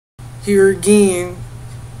Here again,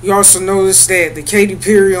 you also notice that the Katy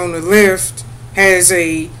Perry on the left has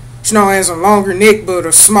a longer neck but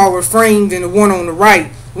a smaller frame than the one on the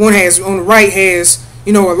right. The one on the right has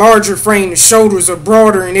a larger frame. The shoulders are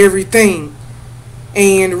broader and everything.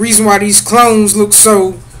 And the reason why these clones look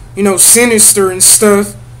so sinister and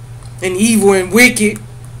stuff, and evil and wicked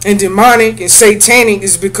and demonic and satanic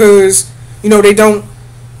is because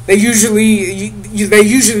they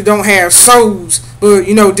usually don't have souls, but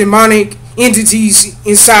demonic entities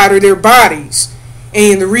inside of their bodies.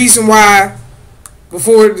 And the reason why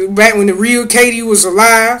back when the real Katy was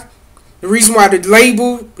alive, the reason why the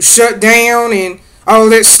label was shut down and all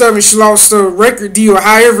that stuff, and she lost a record deal,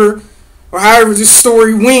 however this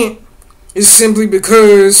story went, is simply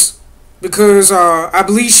because I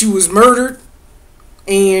believe she was murdered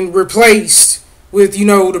and replaced with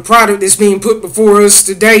the product that's being put before us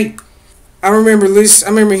today. I remember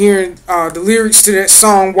hearing the lyrics to that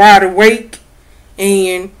song "Wide Awake,"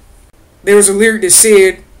 and there was a lyric that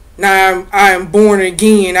said, "Now I am born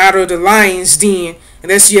again out of the lion's den," and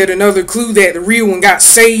that's yet another clue that the real one got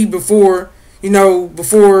saved before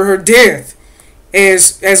her death,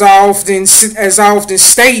 as I often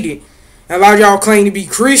stated. A lot of y'all claim to be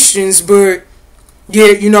Christians, but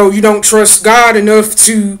yet you don't trust God enough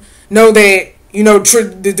to know that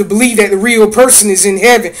to believe that the real person is in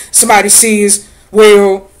heaven. Somebody says,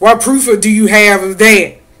 "Well, what proof do you have of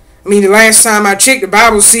that?" I mean, the last time I checked, the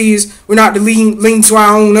Bible says we're not to lean to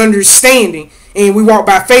our own understanding, and we walk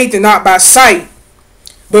by faith and not by sight.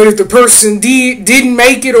 But if the person didn't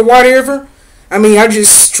make it or whatever, I mean, I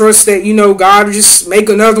just trust that God will just make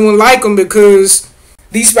another one like them, because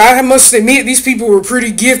I must admit, these people were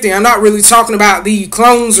pretty gifted. I'm not really talking about the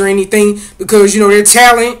clones or anything, because their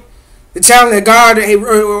talent, the talent that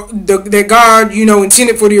God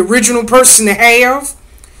intended for the original person to have,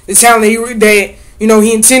 the talent that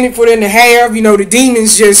He intended for them to have. The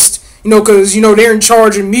demons just because they're in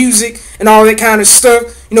charge of music and all that kind of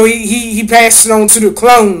stuff. He passed it on to the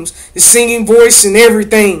clones, the singing voice and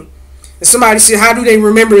everything. And somebody said, how do they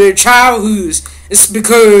remember their childhoods? It's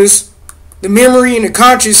because the memory and the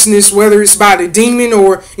consciousness, whether it's by the demon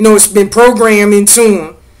or it's been programmed into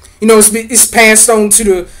them. It's passed on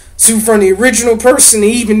from the original person,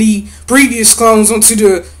 and even the previous clones onto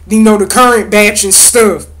the current batch and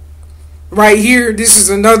stuff. Right here, this is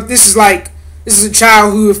a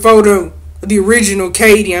childhood photo of the original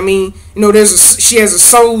Katy. I mean, she has a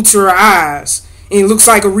soul to her eyes, and it looks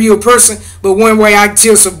like a real person. But one way I can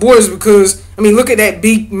tell it's a boy is because, I mean, look at that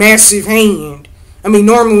big, massive hand. I mean,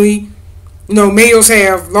 normally, males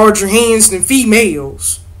have larger hands than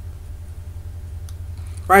females.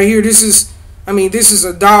 Right here, this is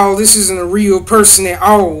a doll. This isn't a real person at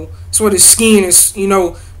all. That's why the skin is,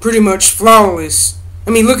 pretty much flawless. I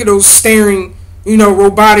mean, look at those staring,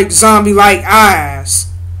 robotic zombie-like eyes.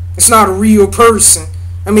 It's not a real person.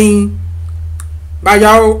 I mean, by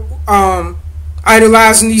y'all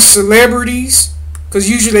idolizing these celebrities, because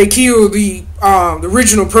usually they kill the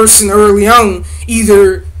original person early on.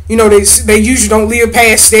 Either they usually don't live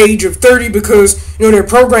past the age of 30 because their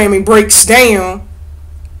programming breaks down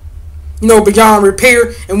beyond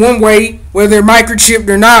repair in one way, whether they're microchipped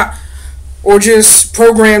or not, or just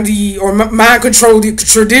programmed or mind controlled the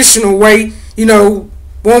traditional way.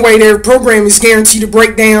 One way their program is guaranteed to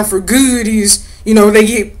break down for good is they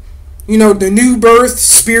get the new birth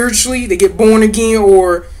spiritually, they get born again,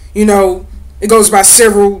 or it goes by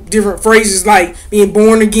several different phrases like being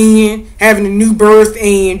born again, having a new birth,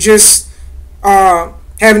 and just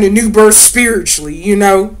having a new birth spiritually,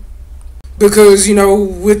 because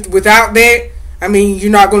without that, I mean,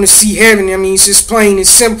 you're not going to see heaven. I mean, it's just plain and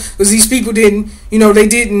simple, because these people didn't go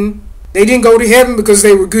to heaven because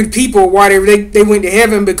they were good people or whatever. They went to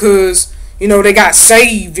heaven because they got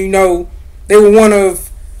saved. They were one of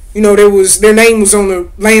their name was on the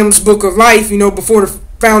Lamb's Book of Life, before the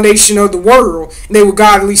foundation of the world, and they were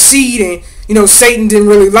godly seed, and Satan didn't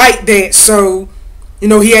really like that, so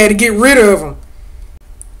he had to get rid of them.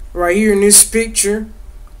 Right here in this picture,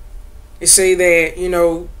 they say that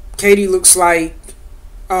Katy looks like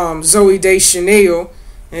Zoe Deschanel,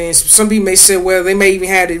 and some people may say, well, they may even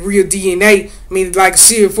have the real DNA. I mean, like I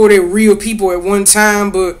said before, they were real people at one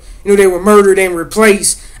time, but they were murdered and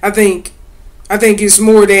replaced. I think it's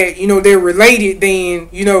more that they're related than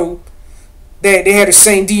that they had the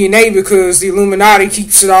same DNA, because the Illuminati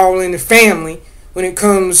keeps it all in the family when it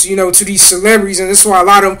comes to these celebrities, and that's why a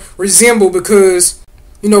lot of them resemble, because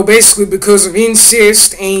basically because of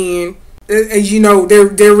incest, and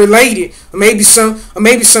they're related. Or maybe some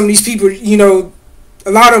of these people, a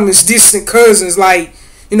lot of them is distant cousins, like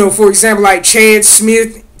for example, like Chad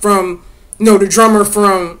Smith from the drummer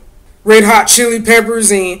from Red Hot Chili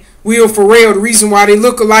Peppers and Will Ferrell. The reason why they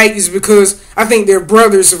look alike is because I think they're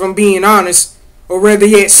brothers, if I'm being honest, or rather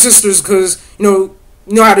yet sisters, because you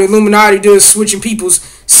know how the Illuminati does, switching people's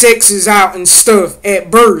sexes out and stuff at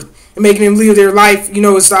birth and making them live their life,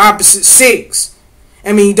 it's the opposite sex.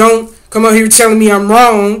 I mean, don't come up here telling me I'm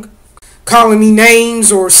wrong, calling me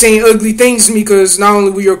names or saying ugly things to me, because not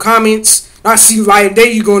only will your comments not see light of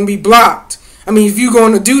day, you're going to be blocked. I mean, if you're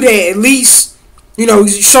going to do that, at least,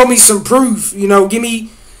 show me some proof. Give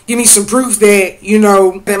me some proof that,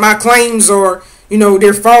 that my claims are,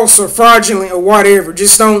 they're false or fraudulent or whatever.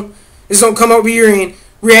 Just don't come up here and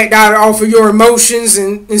react out off of your emotions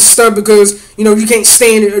and stuff, because, you can't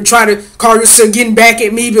stand it or try to call yourself getting back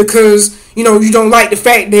at me because, you don't like the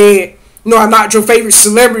fact that, I knocked your favorite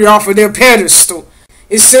celebrity off of their pedestal.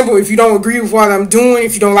 It's simple. If you don't agree with what I'm doing,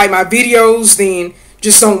 if you don't like my videos, then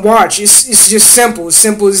just don't watch. It's just simple. As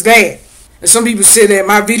simple as that. And some people said that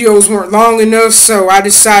my videos weren't long enough, so I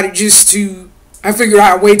decided I figured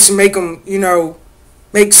out a way to make them,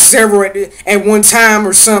 make several at one time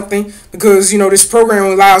or something, because, this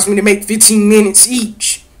program allows me to make 15 minutes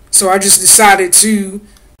each. So I just decided to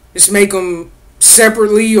just make them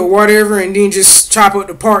separately or whatever, and then just chop up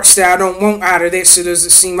the parts that I don't want out of that, so it doesn't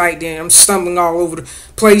seem like that I'm stumbling all over the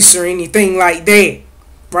place or anything like that.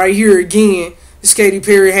 Right here again, this Katy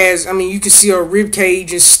Perry has, you can see her rib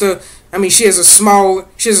cage and stuff. She has a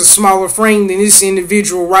smaller frame than this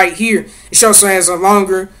individual right here. She also has a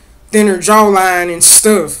longer, thinner jawline and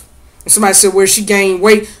stuff. And somebody said, well, she gained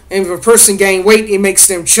weight, and if a person gain weight, it makes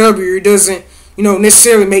them chubbier. It doesn't,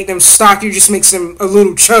 necessarily make them stockier, it just makes them a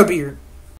little chubbier.